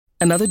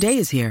Another day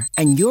is here,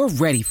 and you're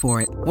ready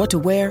for it. What to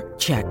wear?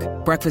 Check.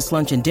 Breakfast,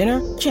 lunch, and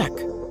dinner? Check.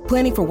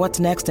 Planning for what's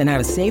next and how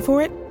to save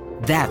for it?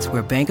 That's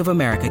where Bank of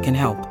America can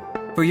help.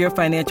 For your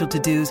financial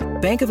to-dos,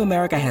 Bank of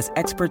America has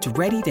experts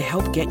ready to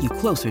help get you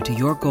closer to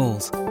your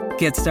goals.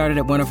 Get started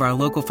at one of our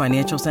local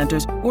financial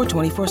centers or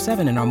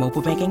 24/7 in our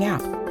mobile banking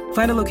app.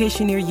 Find a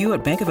location near you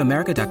at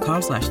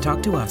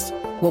bankofamerica.com/talktous.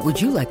 What would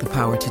you like the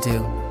power to do?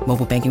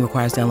 Mobile banking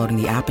requires downloading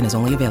the app and is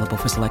only available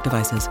for select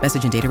devices.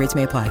 Message and data rates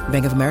may apply.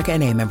 Bank of America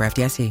N.A., member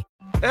FDIC.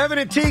 Evan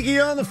and Tiki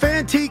on the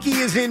Fan. Tiki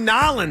is in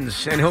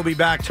Nolens, and he'll be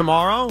back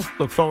tomorrow.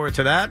 Look forward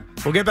to that.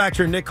 We'll get back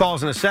to your Nick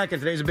calls in a second.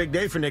 Today's a big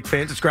day for Nick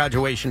fans. It's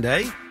graduation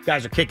day.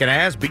 Guys are kicking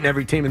ass, beating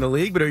every team in the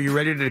league, but are you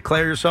ready to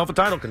declare yourself a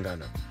title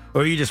contender?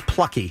 Or are you just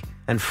plucky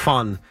and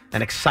fun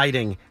and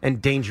exciting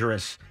and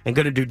dangerous and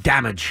going to do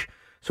damage?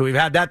 So we've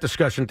had that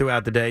discussion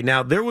throughout the day.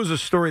 Now, there was a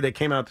story that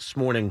came out this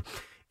morning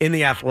in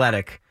The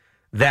Athletic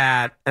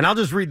that, and I'll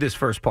just read this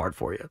first part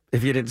for you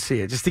if you didn't see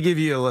it, just to give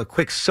you a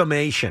quick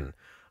summation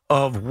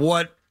of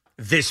what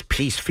this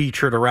piece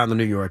featured around the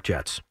New York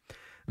Jets.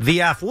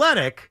 The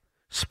Athletic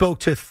spoke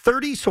to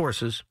 30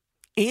 sources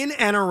in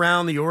and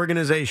around the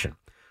organization,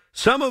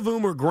 some of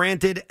whom were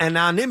granted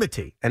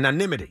anonymity. I love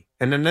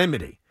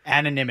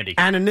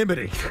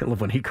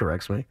when he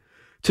corrects me.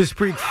 To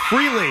speak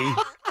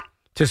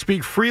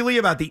freely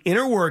about the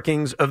inner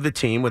workings of the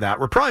team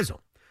without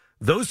reprisal.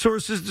 Those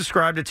sources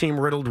described a team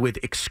riddled with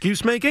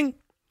excuse-making,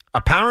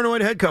 a paranoid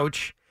head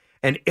coach,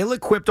 an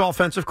ill-equipped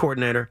offensive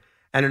coordinator,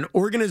 and an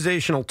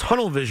organizational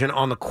tunnel vision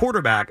on the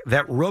quarterback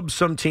that rubs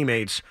some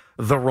teammates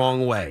the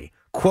wrong way.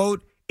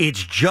 Quote,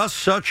 "It's just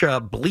such a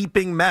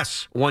bleeping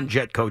mess," one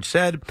Jet coach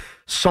said.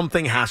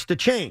 "Something has to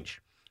change."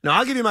 Now,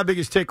 I'll give you my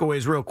biggest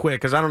takeaways real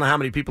quick because I don't know how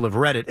many people have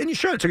read it. And you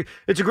should.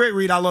 It's a great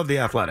read. I love The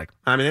Athletic.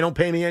 I mean, they don't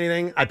pay me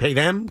anything. I pay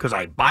them because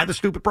I buy the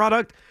stupid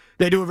product.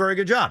 They do a very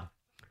good job.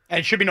 And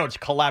it should be known it's a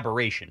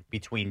collaboration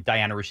between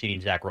Diana Rossini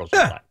and Zach Rose.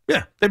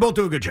 Yeah, they both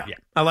do a good job. Yeah.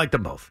 I like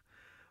them both.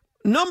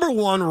 Number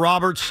one,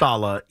 Robert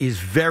Saleh is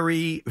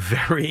very,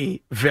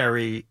 very,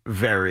 very,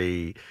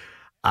 very,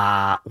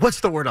 what's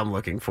the word I'm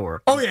looking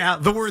for? Oh, yeah,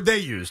 the word they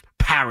used,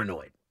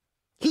 paranoid.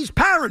 He's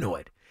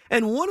paranoid.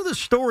 And one of the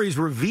stories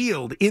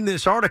revealed in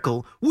this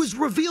article was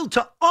revealed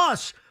to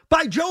us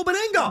by Joe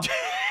Beningo.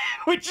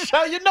 Which is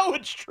how you know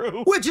it's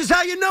true. Which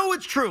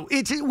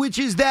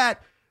is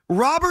that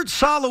Robert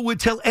Saleh would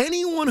tell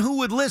anyone who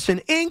would listen,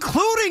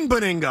 including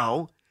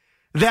Beningo,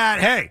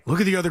 that, hey,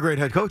 look at the other great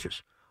head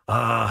coaches.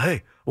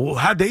 Hey, well,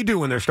 how'd they do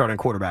when their starting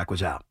quarterback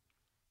was out?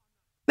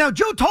 Now,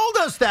 Joe told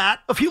us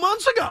that a few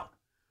months ago.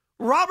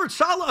 Robert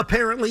Saleh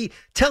apparently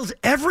tells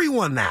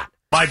everyone that.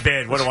 My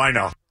bad. What do I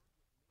know?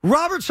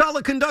 Robert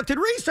Saleh conducted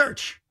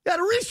research. He had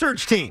a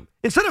research team.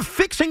 Instead of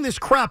fixing this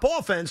crap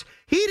offense,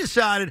 he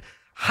decided,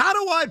 how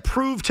do I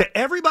prove to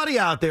everybody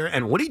out there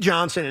and Woody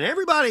Johnson and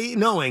everybody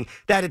knowing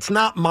that it's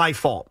not my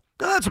fault?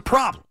 Now, that's a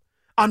problem.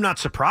 I'm not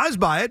surprised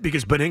by it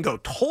because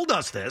Beningo told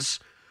us this.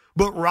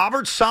 But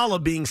Robert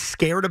Saleh being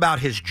scared about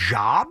his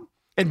job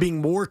and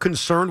being more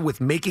concerned with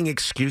making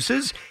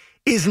excuses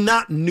is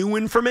not new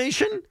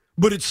information,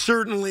 but it's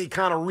certainly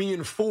kind of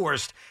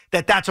reinforced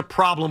that that's a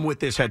problem with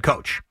this head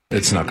coach.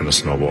 It's not going to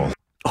snowball.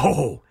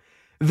 Oh,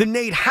 the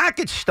Nate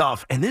Hackett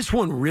stuff, and this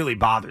one really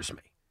bothers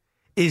me,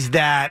 is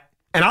that,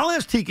 and I'll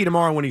ask Tiki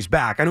tomorrow when he's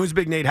back. I know he's a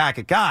big Nate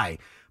Hackett guy,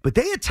 but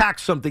they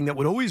attacked something that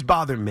would always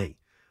bother me.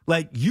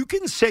 Like, you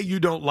can say you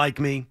don't like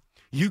me.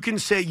 You can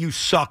say you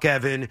suck,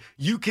 Evan.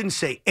 You can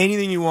say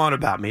anything you want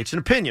about me. It's an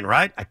opinion,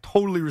 right? I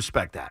totally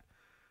respect that.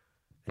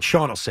 And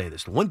Sean will say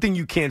this. The one thing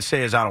you can't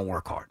say is I don't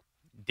work hard.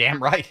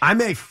 Damn right. I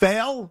may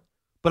fail,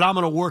 but I'm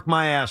going to work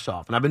my ass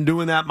off. And I've been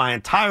doing that my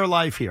entire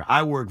life here.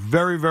 I work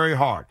very, very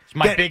hard. It's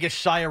my biggest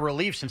sigh of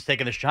relief since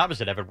taking this job is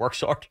that Evan works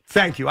hard.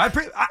 Thank you. I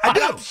do.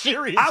 I'm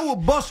serious. I will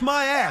bust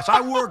my ass.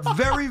 I work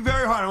very,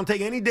 very hard. I don't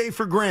take any day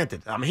for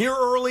granted. I'm here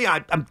early.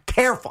 I'm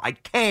careful. I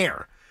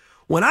care.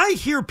 When I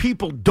hear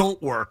people don't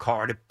work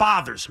hard, it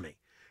bothers me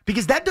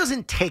because that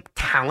doesn't take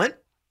talent.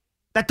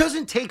 That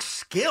doesn't take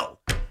skill.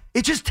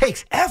 It just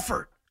takes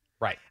effort.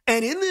 Right.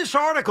 And in this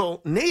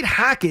article, Nate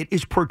Hackett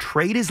is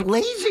portrayed as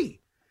lazy.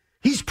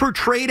 He's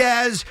portrayed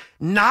as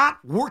not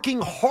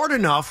working hard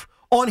enough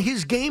on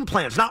his game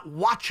plans, not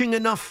watching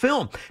enough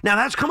film. Now,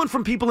 that's coming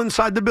from people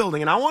inside the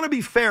building, and I want to be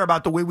fair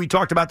about the way we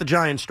talked about the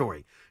Giants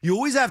story. You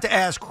always have to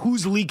ask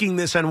who's leaking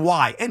this and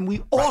why, and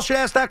we all should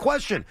ask that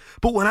question.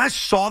 But when I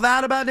saw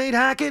that about Nate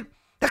Hackett,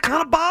 that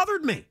kind of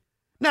bothered me.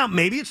 Now,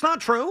 maybe it's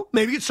not true.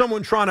 Maybe it's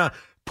someone trying to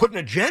put an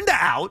agenda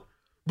out,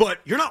 but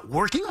you're not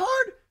working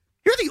hard?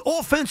 You're the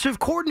offensive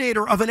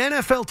coordinator of an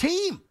NFL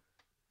team.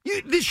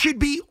 This should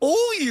be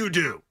all you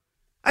do.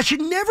 I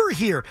should never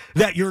hear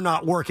that you're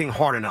not working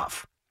hard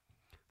enough.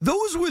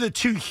 Those were the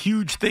two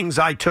huge things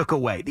I took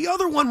away. The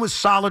other one was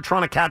Saleh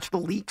trying to catch the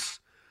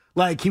leaks.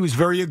 Like, he was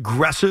very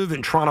aggressive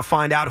in trying to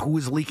find out who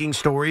was leaking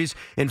stories.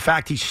 In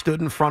fact, he stood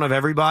in front of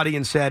everybody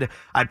and said,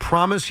 I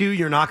promise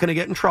you're not going to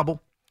get in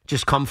trouble.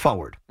 Just come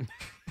forward.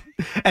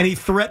 And he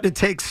threatened to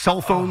take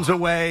cell phones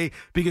away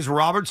because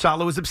Robert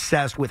Saleh was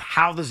obsessed with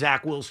how the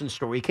Zach Wilson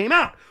story came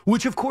out,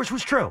 which, of course,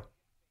 was true.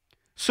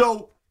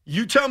 So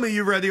You tell me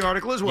you read the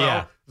article as well.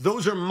 Yeah.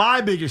 Those are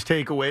my biggest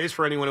takeaways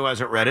for anyone who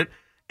hasn't read it.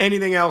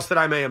 Anything else that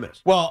I may have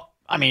missed? Well,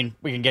 I mean,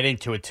 we can get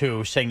into it,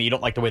 too, saying that you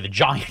don't like the way the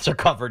Giants are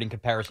covered in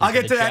comparison I'll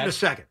to get the to that in a Jets.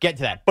 second. Get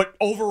to that. But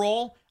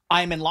overall,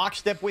 I'm in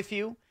lockstep with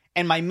you.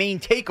 And my main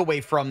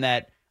takeaway from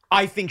that,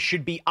 I think,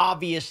 should be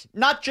obvious,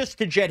 not just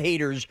to Jet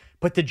haters,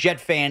 but to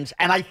Jet fans.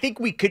 And I think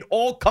we could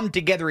all come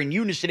together in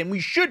unison, and we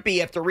should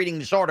be after reading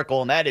this article,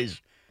 and that is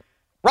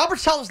Robert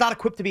Saleh is not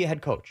equipped to be a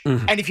head coach.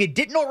 Mm-hmm. And if you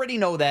didn't already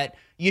know that,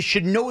 you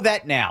should know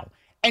that now.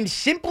 And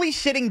simply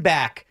sitting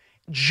back,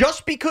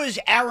 just because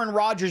Aaron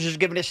Rodgers is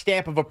given a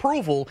stamp of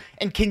approval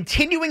and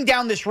continuing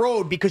down this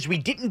road because we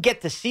didn't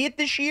get to see it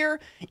this year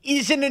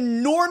is an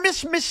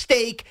enormous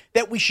mistake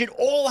that we should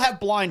all have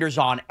blinders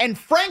on. And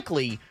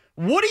frankly,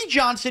 Woody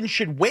Johnson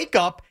should wake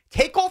up,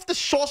 take off the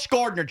Sauce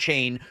Gardner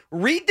chain,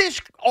 read this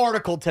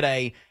article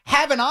today,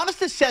 have an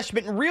honest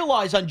assessment, and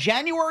realize on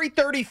January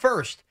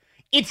 31st,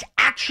 it's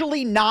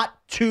actually not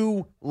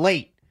too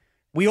late.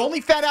 We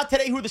only found out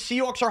today who the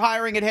Seahawks are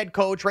hiring at head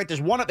coach, right? There's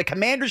one. The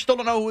Commanders still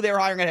don't know who they're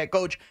hiring at head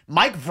coach.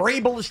 Mike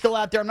Vrabel is still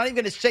out there. I'm not even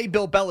going to say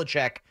Bill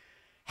Belichick.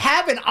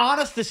 Have an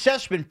honest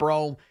assessment,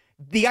 bro.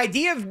 The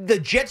idea of the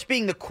Jets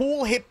being the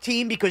cool, hip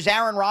team because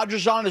Aaron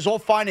Rodgers is on is all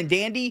fine and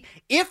dandy.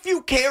 If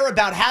you care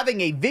about having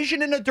a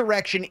vision and a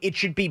direction, it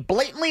should be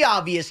blatantly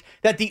obvious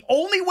that the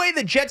only way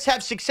the Jets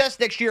have success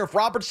next year if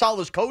Robert Saleh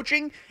is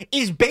coaching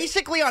is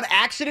basically on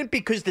accident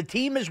because the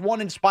team has won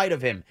in spite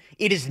of him.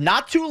 It is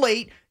not too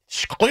late.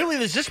 Clearly,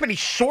 there's this many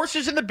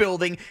sources in the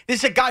building.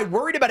 There's a guy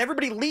worried about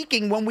everybody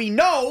leaking when we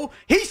know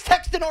he's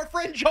texting our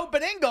friend Joe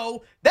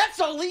Beningo. That's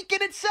a leak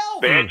in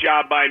itself. Bad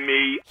job by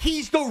me.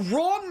 He's the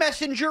wrong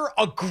messenger,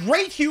 a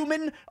great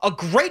human, a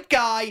great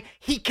guy.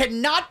 He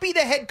cannot be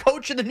the head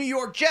coach of the New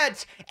York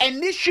Jets,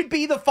 and this should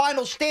be the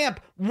final stamp.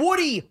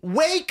 Woody,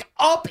 wake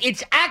up.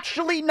 It's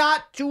actually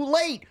not too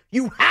late.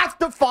 You have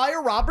to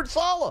fire Robert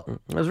Saleh.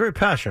 I was very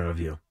passionate of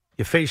you.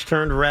 Your face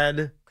turned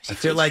red. I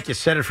feel like you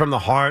said it from the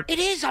heart. It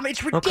is. I mean,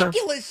 it's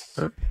ridiculous.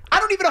 Okay. I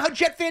don't even know how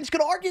Jet fans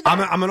can argue that.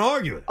 I'm going to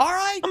argue it. All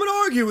right. I'm going to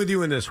argue with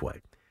you in this way.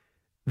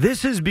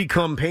 This has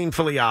become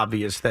painfully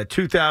obvious that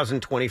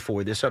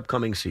 2024, this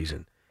upcoming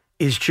season,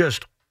 is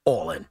just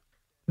all in.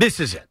 This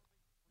is it.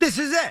 This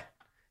is it.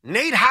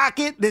 Nate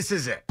Hackett, this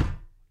is it.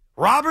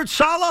 Robert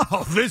Saleh,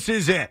 oh, this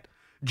is it.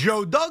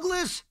 Joe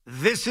Douglas,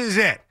 this is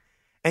it.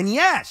 And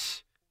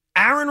yes,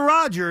 Aaron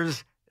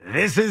Rodgers,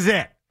 this is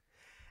it.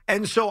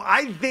 And so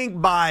I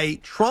think by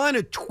trying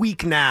to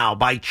tweak now,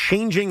 by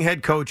changing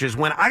head coaches,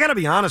 when I got to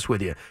be honest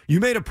with you, you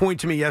made a point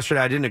to me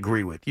yesterday I didn't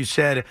agree with. You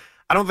said,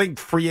 I don't think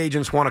free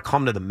agents want to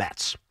come to the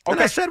Mets. Okay.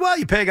 And I said, well,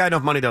 you pay a guy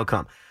enough money, they'll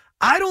come.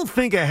 I don't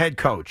think a head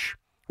coach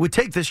would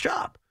take this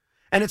job.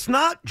 And it's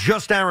not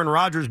just Aaron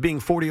Rodgers being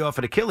 40 off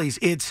at Achilles.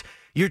 It's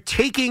you're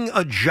taking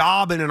a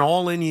job in an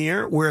all-in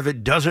year where if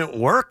it doesn't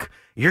work,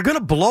 you're going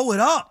to blow it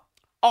up.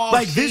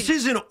 This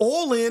is an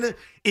all-in.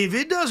 If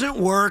it doesn't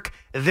work,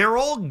 they're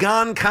all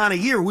gone kind of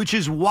year, which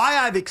is why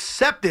I've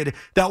accepted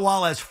that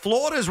while as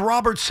flawed as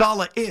Robert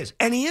Saleh is,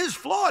 and he is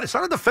flawed, it's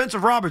not a defense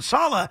of Robert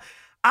Saleh,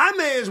 I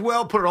may as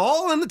well put it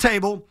all on the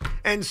table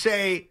and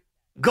say,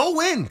 go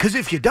in, because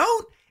if you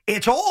don't,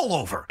 it's all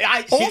over.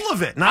 All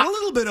of it, not a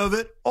little bit of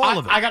it, all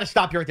of it. I got to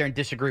stop you right there and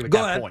disagree with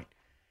that point.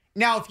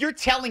 Now, if you're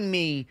telling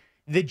me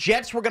the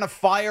Jets were going to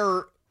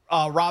fire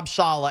Rob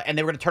Saleh, and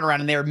they were going to turn around,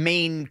 and their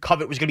main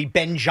covet was going to be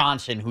Ben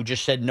Johnson, who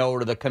just said no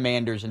to the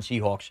Commanders and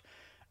Seahawks.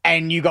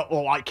 And you go,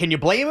 well, can you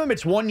blame him?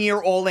 It's 1 year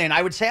all in.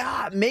 I would say,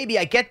 maybe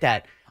I get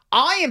that.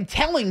 I am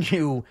telling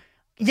you,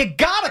 you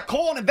got to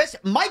call and invest.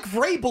 Mike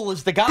Vrabel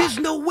is the guy. There's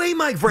no way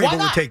Mike Vrabel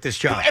would take this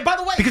job. And by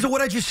the way, because of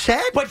what I just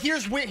said? But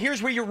here's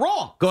where you're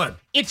wrong. Go ahead.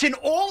 It's an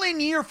all-in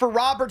year for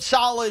Robert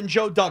Saleh and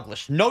Joe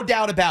Douglas. No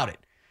doubt about it.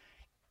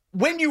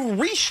 When you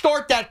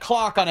restart that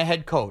clock on a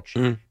head coach,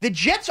 the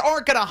Jets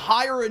aren't going to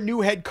hire a new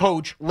head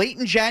coach late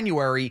in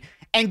January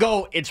and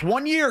go, it's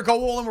 1 year,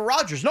 go all in with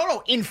Rodgers.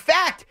 No. In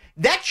fact,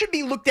 that should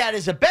be looked at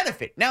as a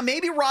benefit. Now,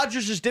 maybe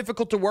Rodgers is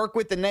difficult to work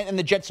with, and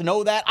the Jets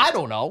know that. I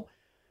don't know.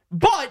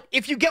 But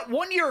if you get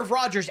 1 year of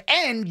Rodgers,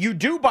 and you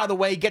do, by the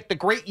way, get the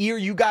great year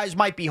you guys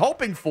might be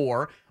hoping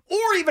for,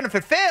 or even if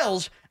it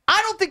fails,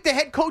 I don't think the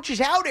head coach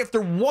is out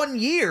after 1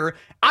 year.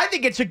 I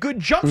think it's a good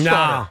jump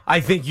starter. No, I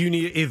think you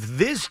need, if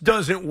this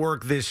doesn't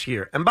work this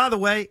year, and by the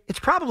way, it's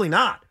probably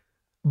not,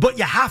 but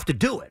you have to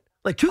do it.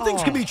 Like, two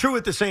things can be true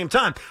at the same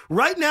time.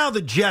 Right now,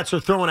 the Jets are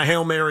throwing a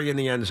Hail Mary in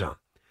the end zone.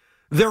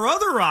 Their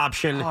other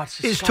option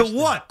is to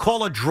what?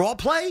 Call a draw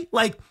play?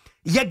 Like,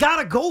 you got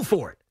to go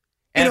for it.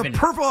 Evan.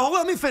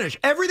 Let me finish.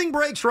 Everything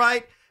breaks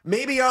right.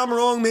 Maybe I'm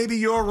wrong. Maybe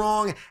you're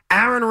wrong.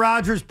 Aaron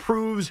Rodgers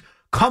proves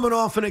coming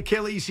off an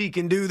Achilles, he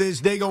can do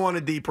this. They go on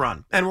a deep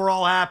run. And we're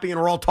all happy and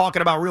we're all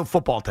talking about real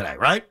football today,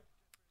 right?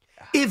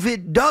 If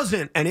it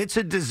doesn't, and it's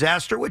a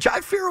disaster, which I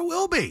fear it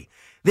will be,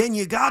 then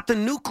you got the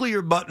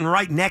nuclear button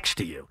right next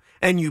to you.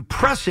 And you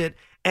press it,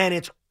 and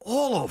it's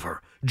all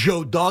over.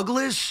 Joe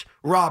Douglas,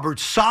 Robert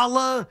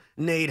Saleh,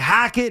 Nate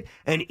Hackett,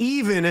 and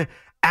even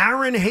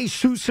Aaron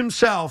Jesus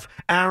himself,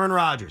 Aaron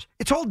Rodgers.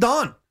 It's all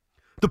done.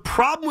 The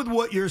problem with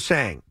what you're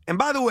saying, and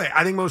by the way,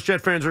 I think most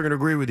Jet fans are going to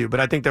agree with you, but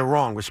I think they're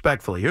wrong,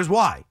 respectfully. Here's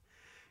why.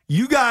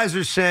 You guys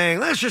are saying,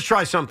 let's just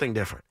try something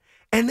different.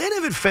 And then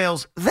if it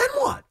fails, then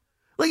what?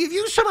 Like, if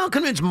you somehow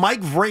convince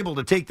Mike Vrabel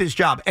to take this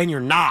job, and you're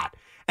not,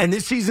 and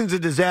this season's a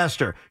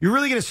disaster, you're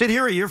really going to sit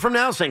here a year from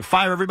now saying,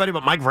 fire everybody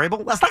but Mike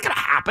Vrabel? That's not going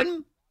to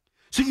happen.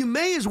 So you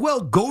may as well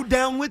go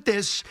down with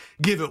this,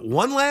 give it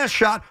one last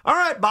shot. All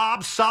right,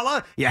 Bob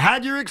Saleh, you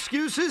had your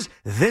excuses.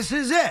 This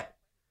is it.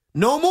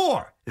 No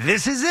more.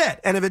 This is it.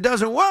 And if it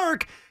doesn't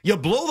work, you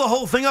blow the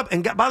whole thing up.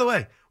 And by the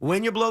way,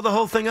 when you blow the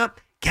whole thing up,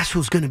 guess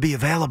who's going to be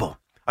available?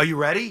 Are you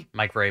ready?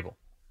 Mike Vrabel.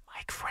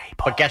 Mike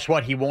Vrabel. But guess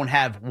what? He won't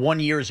have 1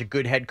 year as a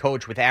good head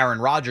coach with Aaron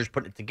Rodgers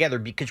putting it together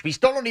because we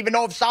still don't even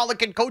know if Saleh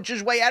can coach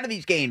his way out of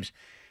these games.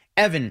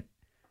 Evan,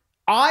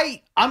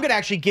 I'm going to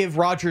actually give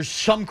Rodgers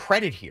some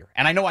credit here.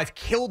 And I know I've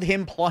killed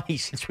him plenty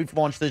since we've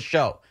launched this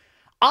show.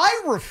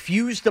 I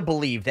refuse to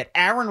believe that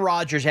Aaron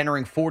Rodgers,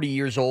 entering 40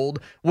 years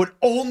old, would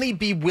only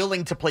be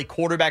willing to play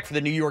quarterback for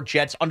the New York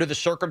Jets under the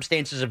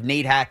circumstances of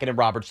Nate Hackett and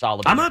Robert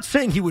Saleh. I'm not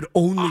saying he would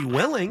only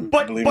willing.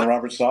 I believe in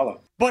Robert Saleh.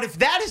 But if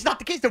that is not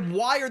the case, then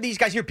why are these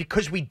guys here?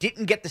 Because we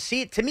didn't get to see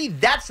it? To me,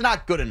 that's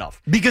not good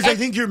enough. Because I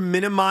think you're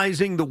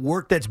minimizing the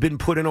work that's been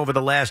put in over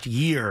the last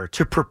year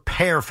to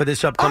prepare for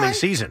this upcoming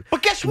season.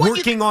 But guess what?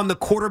 Working on the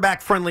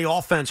quarterback-friendly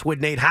offense with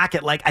Nate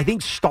Hackett, like, I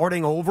think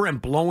starting over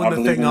and blowing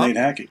the thing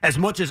up, as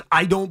much as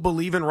I don't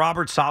believe in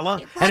Robert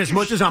Saleh, and as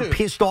much as I'm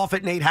pissed off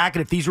at Nate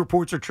Hackett if these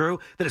reports are true,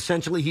 that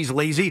essentially he's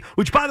lazy,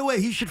 which, by the way,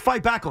 he should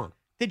fight back on.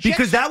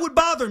 Because that would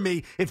bother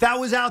me if that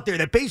was out there,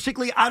 that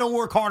basically I don't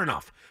work hard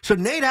enough. So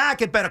Nate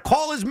Hackett better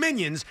call his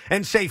minions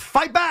and say,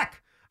 fight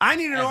back. I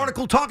need an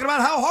article talking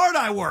about how hard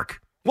I work.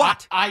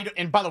 What?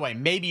 And by the way,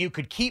 maybe you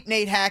could keep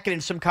Nate Hackett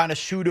in some kind of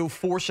pseudo,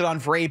 force it on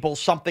Vrabel,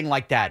 something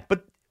like that.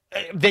 But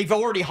they've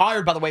already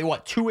hired, by the way,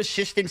 2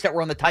 assistants that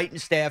were on the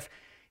Titans staff.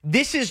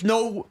 This is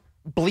no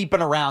bleeping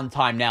around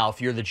time now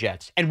if you're the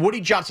Jets. And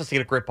Woody Johnson has to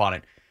get a grip on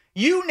it.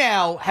 You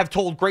now have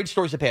told great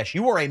stories of the past.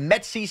 You are a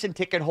Mets season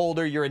ticket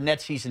holder. You're a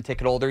Nets season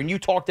ticket holder. And you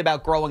talked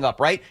about growing up,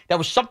 right? That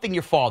was something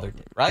your father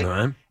did, right?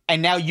 Right.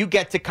 And now you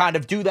get to kind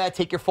of do that,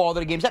 take your father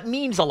to games. That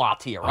means a lot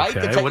to you, right?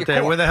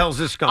 Okay. Where the hell's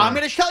this going? I'm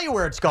going to tell you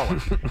where it's going.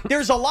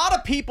 There's a lot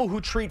of people who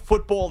treat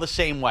football the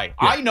same way.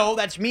 Yeah. I know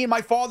that's me and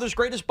my father's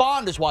greatest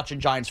bond is watching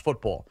Giants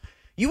football.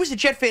 You as a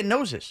Jet fan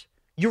knows this.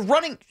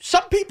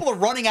 Some people are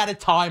running out of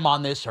time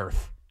on this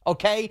earth.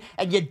 Okay,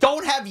 and you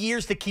don't have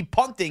years to keep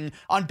punting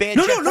on bad.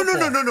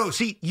 No.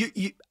 See,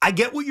 I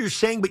get what you're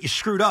saying, but you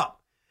screwed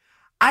up.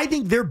 I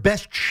think their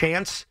best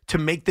chance to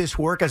make this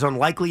work, as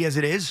unlikely as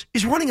it is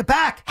running it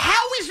back.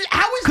 How is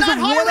not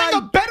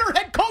hiring a better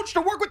head coach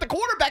to work with the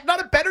quarterback not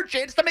a better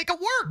chance to make it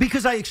work?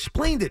 Because I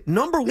explained it.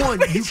 Number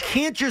one, you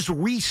can't just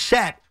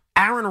reset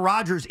Aaron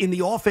Rodgers in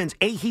the offense,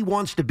 A, he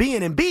wants to be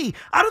in, and B,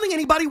 I don't think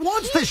anybody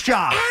wants this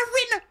job.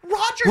 Aaron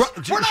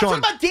Rodgers. We're not talking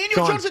about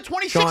Daniel Jones at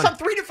 26 on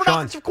 3 different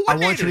offensive coordinators. I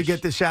want you to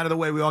get this out of the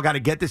way. We all got to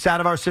get this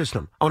out of our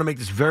system. I want to make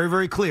this very,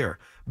 very clear.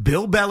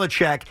 Bill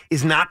Belichick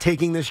is not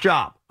taking this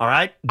job, all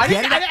right? I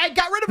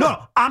got rid of him.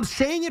 No, I'm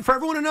saying it for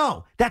everyone to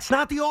know. That's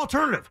not the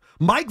alternative.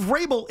 Mike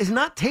Vrabel is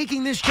not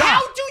taking this job.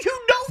 How do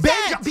you know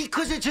that?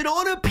 Because it's an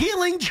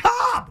unappealing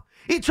job.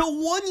 It's a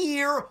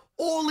 1-year,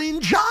 all-in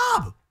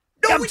job.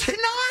 No, it's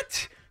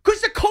not.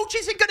 Because the coach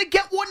isn't going to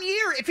get 1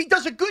 year. If he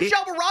does a good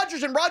job of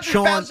Rodgers and Rodgers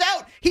bows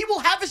out, he will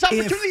have his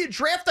opportunity to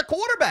draft a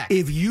quarterback.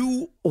 If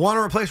you want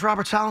to replace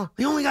Robert Saleh,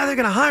 the only guy they're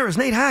going to hire is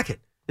Nate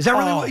Hackett. Is that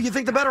really what you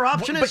think the better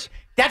option is? But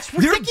that's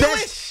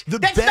ridiculous.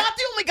 That's not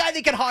the only guy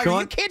they can hire.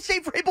 Sean, you can't say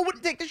Vrabel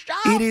wouldn't take this job.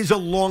 It is a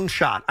long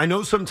shot. I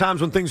know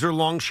sometimes when things are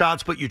long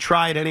shots, but you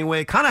try it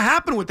anyway. It kind of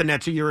happened with the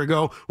Nets a year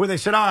ago where they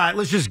said, all right,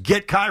 let's just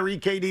get Kyrie,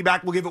 KD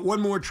back. We'll give it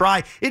one more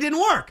try. It didn't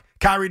work.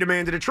 Kyrie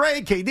demanded a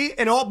trade, KD,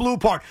 and it all blew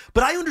apart.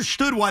 But I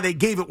understood why they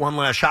gave it one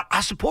last shot.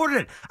 I supported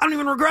it. I don't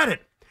even regret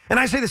it. And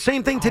I say the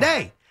same thing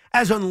today.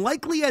 As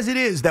unlikely as it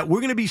is that we're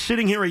going to be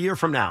sitting here a year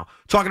from now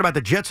talking about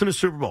the Jets in the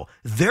Super Bowl,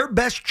 their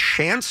best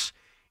chance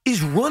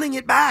is running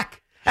it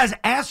back. As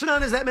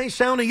asinine as that may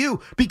sound to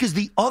you, because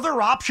the other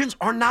options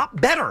are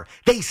not better.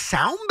 They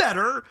sound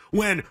better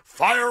when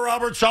fire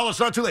Robert Saleh, it's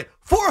not too late.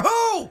 For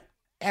who?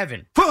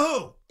 Evan. For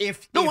who? Why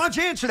don't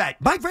you answer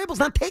that? Mike Vrabel's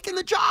not taking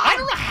the job. I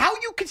don't know how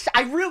you could say,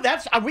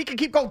 we can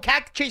keep going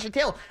cat chasing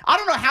tail. I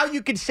don't know how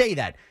you could say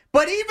that.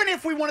 But even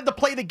if we wanted to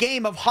play the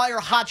game of hire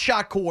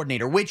hotshot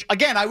coordinator, which,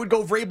 again, I would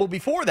go Vrabel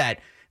before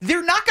that,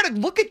 they're not going to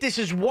look at this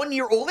as 1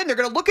 year old in. They're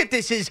going to look at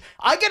this as,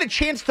 I get a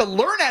chance to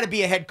learn how to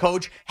be a head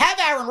coach, have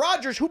Aaron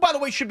Rodgers, who, by the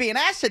way, should be an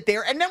asset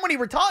there, and then when he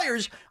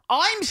retires,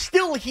 I'm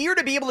still here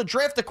to be able to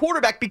draft a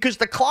quarterback because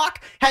the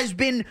clock has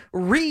been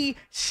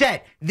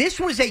reset. This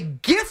was a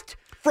gift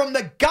from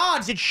the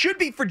gods. It should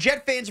be for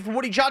Jet fans and for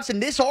Woody Johnson.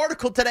 This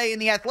article today in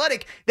The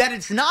Athletic that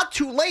it's not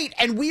too late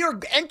and we are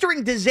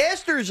entering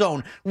disaster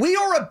zone. We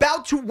are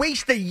about to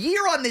waste a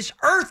year on this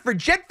earth for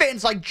Jet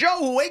fans like Joe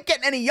who ain't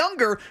getting any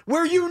younger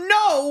where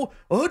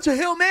it's a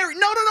Hail Mary.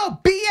 No.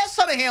 BS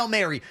on a Hail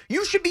Mary.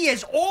 You should be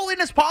as all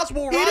in as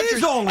possible with Rodgers. It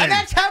is all in. And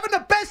that's having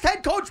the best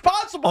head coach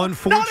possible.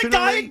 Unfortunately,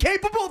 not a guy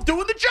incapable of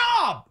doing the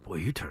job. Boy,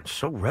 you turned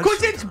so red.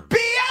 Because it's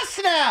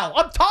BS now.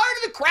 I'm tired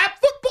of the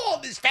crap football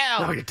in this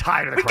town. No, you're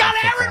tired of the We crap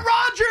got Aaron football.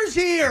 Rodgers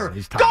here.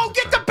 He's tired Go of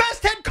get the the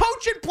best head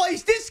coach in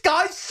place. This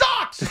guy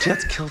sucks. The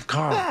Jets killed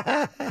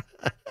Carl.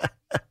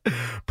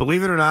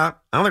 Believe it or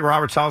not, I don't think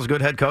Robert Saleh is a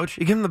good head coach.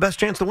 You give him the best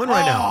chance to win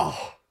right now.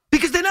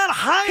 Because they're not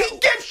high. He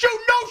gives you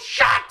no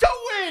shot to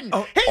win.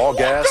 He All walked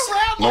gas,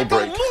 around no like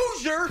break. a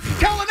loser,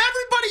 telling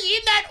everybody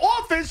in that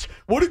office,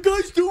 what are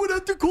guys doing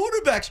at the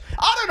quarterbacks?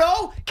 I don't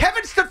know.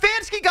 Kevin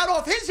Stefanski got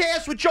off his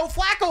ass with Joe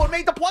Flacco and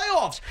made the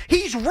playoffs.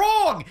 He's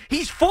wrong.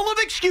 He's full of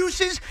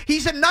excuses.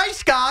 He's a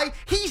nice guy.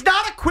 He's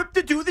not equipped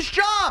to do this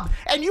job.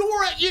 And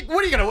what are you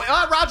going to,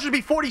 Rodgers will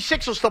be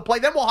 46, he'll still play.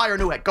 Then we'll hire a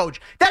new head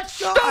coach. That's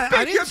No, stupid.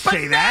 I didn't You're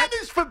say that.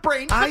 bananas for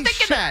brains for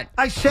thinking that.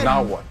 I said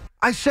Now what?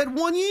 I said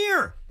 1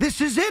 year.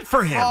 This is it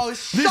for him. Oh, this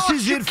sucks.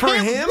 is You it for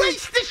can't him.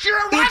 waste this year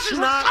on Rodgers with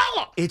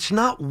Saleh. It's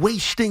not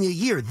wasting a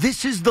year.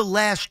 This is the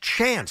last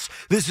chance.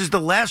 This is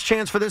the last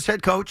chance for this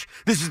head coach.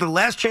 This is the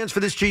last chance for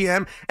this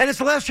GM. And it's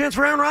the last chance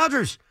for Aaron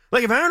Rodgers.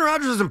 Like, if Aaron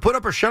Rodgers doesn't put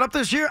up or shut up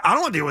this year, I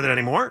don't want to deal with it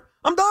anymore.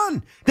 I'm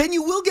done. Then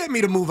you will get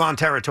me to move on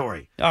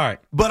territory. All right.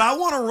 But I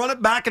want to run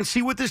it back and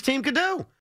see what this team could do.